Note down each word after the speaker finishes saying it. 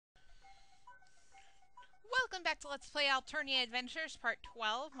welcome back to Let's Play Alternia Adventures, Part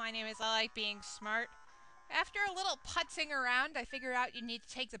 12. My name is I Like Being Smart. After a little putzing around, I figured out you need to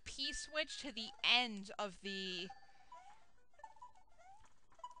take the P switch to the end of the...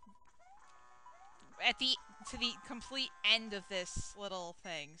 to the complete end of this little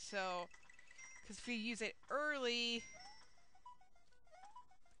thing. So, because if you use it early...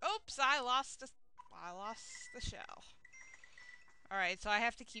 Oops, I lost the shell. Alright, so I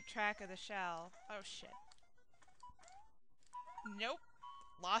have to keep track of the shell. Oh, shit. Nope.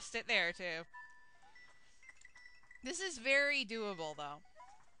 Lost it there, too. This is very doable, though.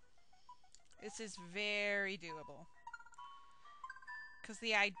 This is very doable. Because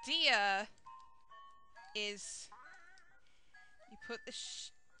the idea is you put the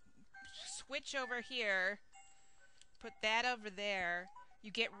switch over here, put that over there, you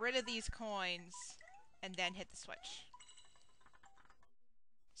get rid of these coins, and then hit the switch.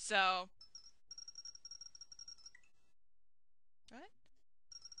 So... What?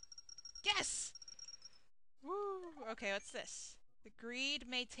 Yes! Woo! Okay, what's this? The greed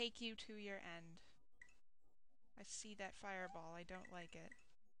may take you to your end. I see that fireball. I don't like it.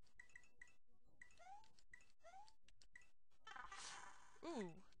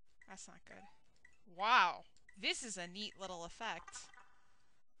 Ooh, that's not good. Wow, this is a neat little effect.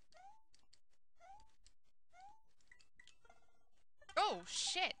 Oh,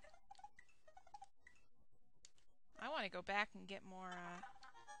 shit! I want to go back and get more,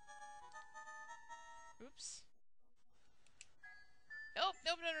 Oops. Nope,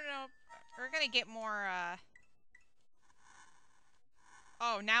 nope, no. We're gonna get more,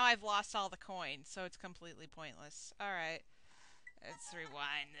 Oh, now I've lost all the coins, so it's completely pointless. Alright. Let's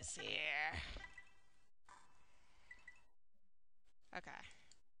rewind this here. Okay.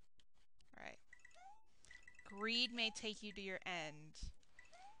 Alright. Greed may take you to your end.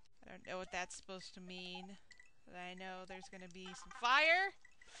 I don't know what that's supposed to mean. But I know there's gonna be some fire.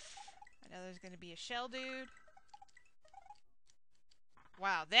 I know there's gonna be a shell dude.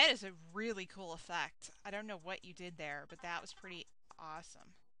 Wow, that is a really cool effect. I don't know what you did there, but that was pretty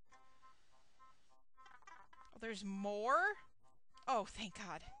awesome. Oh, there's more? Oh, thank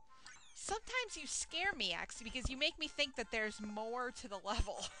God. Sometimes you scare me, actually, because you make me think that there's more to the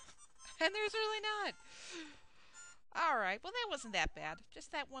level. And there's really not. Alright, well that wasn't that bad.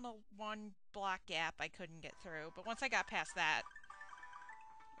 Just that one block gap I couldn't get through. But once I got past that,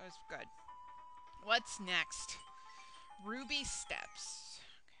 it was good. What's next? Ruby Steps.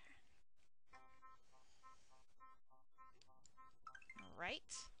 Okay.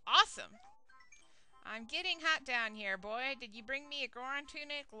 Alright. Awesome! I'm getting hot down here, boy. Did you bring me a Goron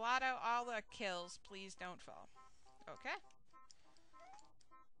tunic? Lotto, all the kills. Please don't fall. Okay.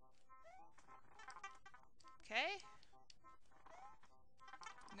 Okay.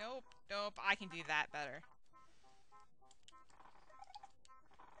 Nope, nope. I can do that better.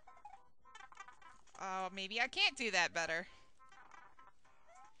 Oh, maybe I can't do that better.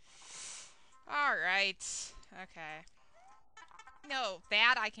 Alright. Okay. No,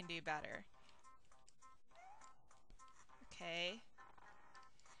 that I can do better. Okay.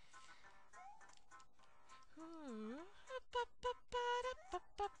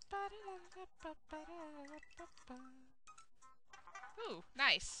 Ooh,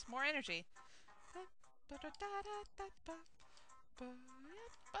 nice. More energy.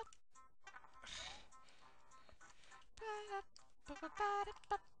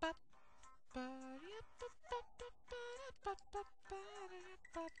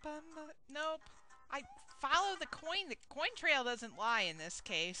 Nope. I follow the coin. The coin trail doesn't lie in this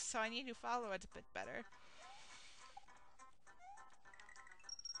case, so I need to follow it a bit better.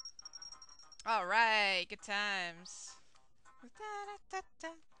 Alright, good times.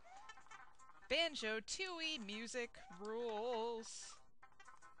 Banjo Tooie music rules.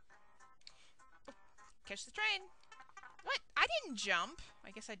 Oh, catch the train. What? I didn't jump.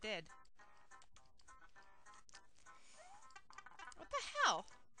 I guess I did. What the hell?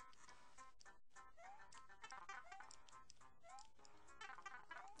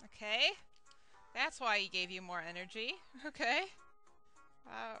 Okay. That's why he gave you more energy. Okay.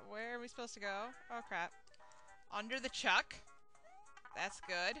 Where are we supposed to go? Oh, crap. Under the chuck. That's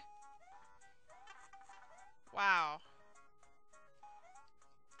good. Wow.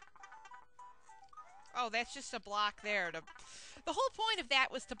 Oh, that's just a block there. The whole point of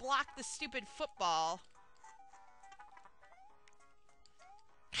that was to block the stupid football.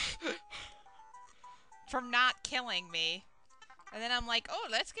 From not killing me. And then I'm like, oh,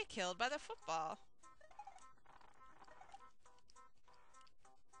 let's get killed by the football.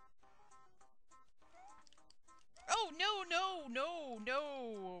 Oh, no, no, no,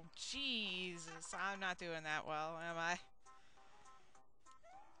 no. Jesus, I'm not doing that well, am I?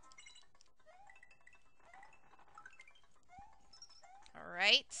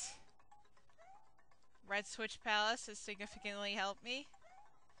 Alright. Red Switch Palace has significantly helped me.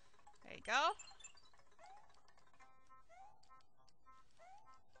 There you go.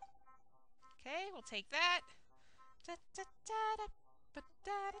 Okay, we'll take that.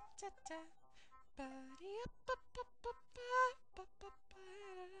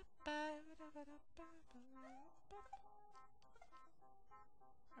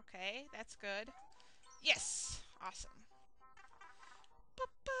 Okay, that's good. Yes! Awesome.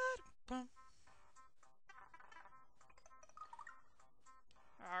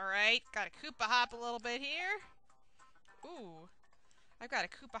 Alright, gotta Koopa Hop a little bit here. Ooh. I've got a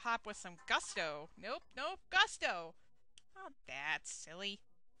Koopa Hop with some gusto. Nope, nope, gusto! Oh, that's silly.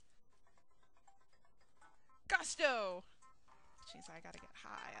 Gusto! Jeez, I gotta get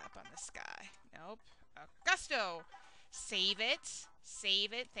high up on the sky. Nope. Gusto! Save it.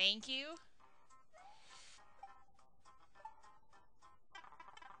 Save it, thank you.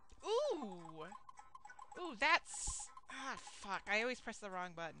 Ooh! Ooh, that's... Ah, fuck. I always press the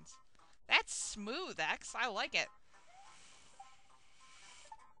wrong buttons. That's smooth, X. I like it.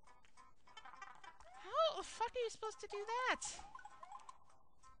 How the fuck are you supposed to do that?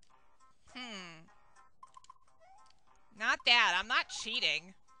 Not that. I'm not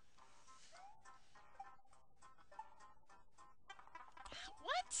cheating.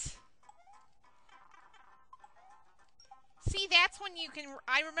 What? See, that's when you can...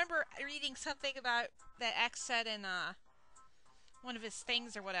 I remember reading something about that X said in one of his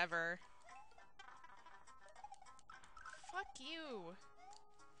things or whatever. Fuck you.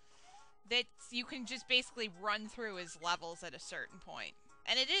 That you can just basically run through his levels at a certain point.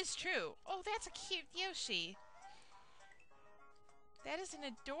 And it is true. Oh, that's a cute Yoshi. That is an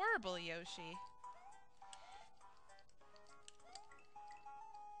adorable Yoshi.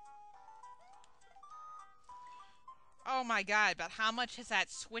 Oh my god, but how much has that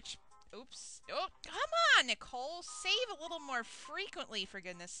Switch... Oops. Oh, come on, Nicole. Save a little more frequently, for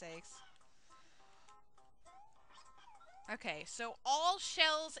goodness sakes. Okay, so all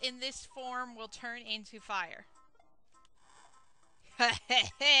shells in this form will turn into fire.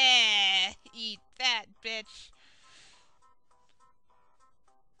 Eat that, bitch.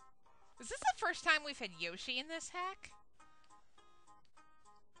 Is this the first time we've had Yoshi in this hack?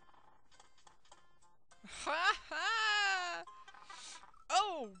 Ha ha!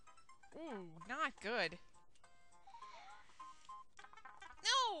 Oh! Ooh, not good.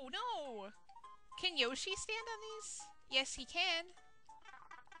 No, no! Can Yoshi stand on these? Yes, he can.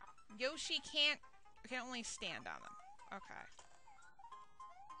 Yoshi can only stand on them. Okay.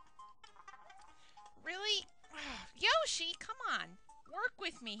 Really? Yoshi, come on. Work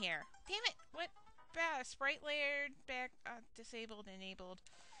with me here. Damn it. What? Sprite layered, back, disabled, enabled.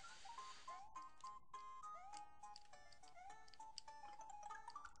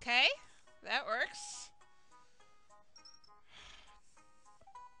 Okay, that works.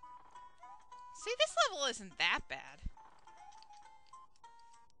 See, this level isn't that bad.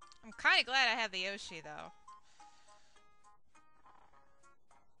 I'm kind of glad I have the Yoshi, though.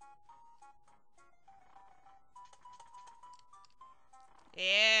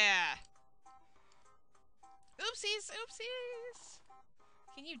 Yeah. Oopsies, oopsies.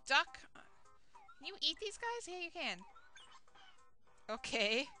 Can you duck? Can you eat these guys? Yeah, you can.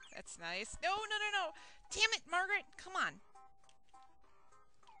 Okay, that's nice. No, no, no, no. Damn it, Margaret. Come on.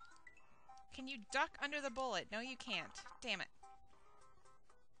 Can you duck under the bullet? No, you can't. Damn it.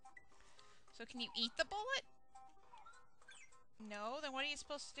 So can you eat the bullet? No, then what are you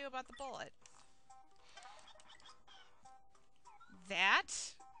supposed to do about the bullet?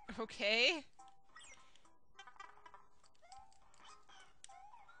 That? Okay.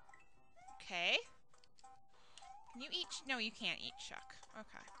 Okay. Can you eat... No, you can't eat Chuck.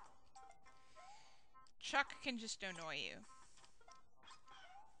 Okay. Chuck can just annoy you.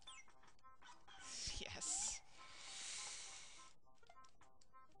 Yes.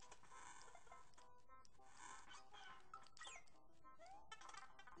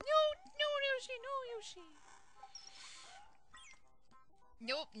 No, no, Yoshi, no, Yoshi.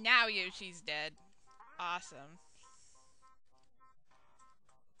 Nope, now Yoshi's dead. Awesome.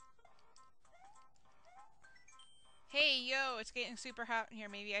 Hey, yo, it's getting super hot in here.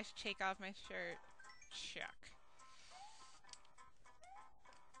 Maybe I should take off my shirt. Chuck.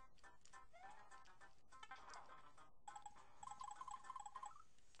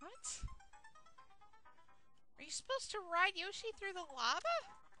 What? Are you supposed to ride Yoshi through the lava?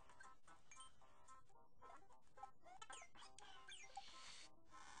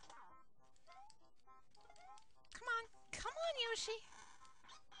 Yoshi?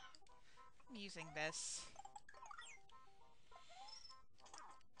 I'm using this.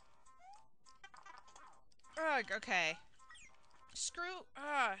 Ugh, okay. Screw...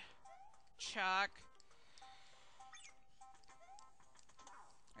 Chuck.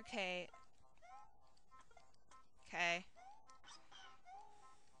 Okay. Okay.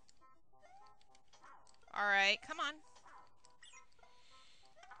 Alright, come on.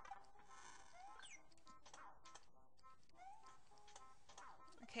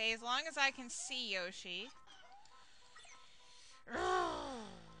 Okay, as long as I can see Yoshi.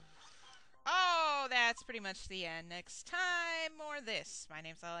 Oh, that's pretty much the end. Next time, more this. My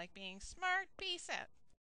name's I Like Being Smart. Peace out.